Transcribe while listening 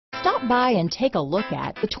Stop by and take a look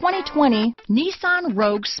at the 2020 Nissan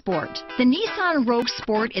Rogue Sport. The Nissan Rogue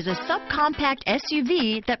Sport is a subcompact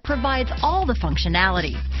SUV that provides all the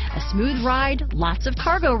functionality. A smooth ride, lots of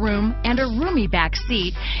cargo room, and a roomy back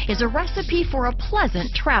seat is a recipe for a pleasant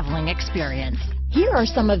traveling experience. Here are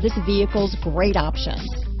some of this vehicle's great options: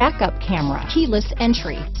 backup camera, keyless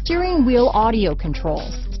entry, steering wheel audio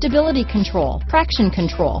controls, stability control, traction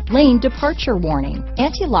control, lane departure warning,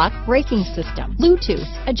 anti-lock braking system, Bluetooth,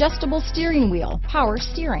 adjustable steering wheel, power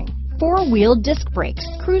steering, four-wheel disc brakes,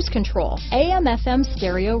 cruise control, AM/FM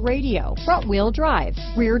stereo radio, front-wheel drive,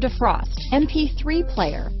 rear defrost, MP3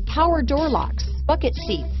 player, power door locks, bucket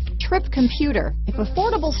seats, trip computer. If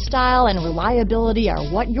affordable style and reliability are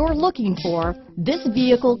what you're looking for, this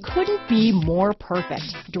vehicle couldn't be more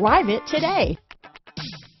perfect. Drive it today.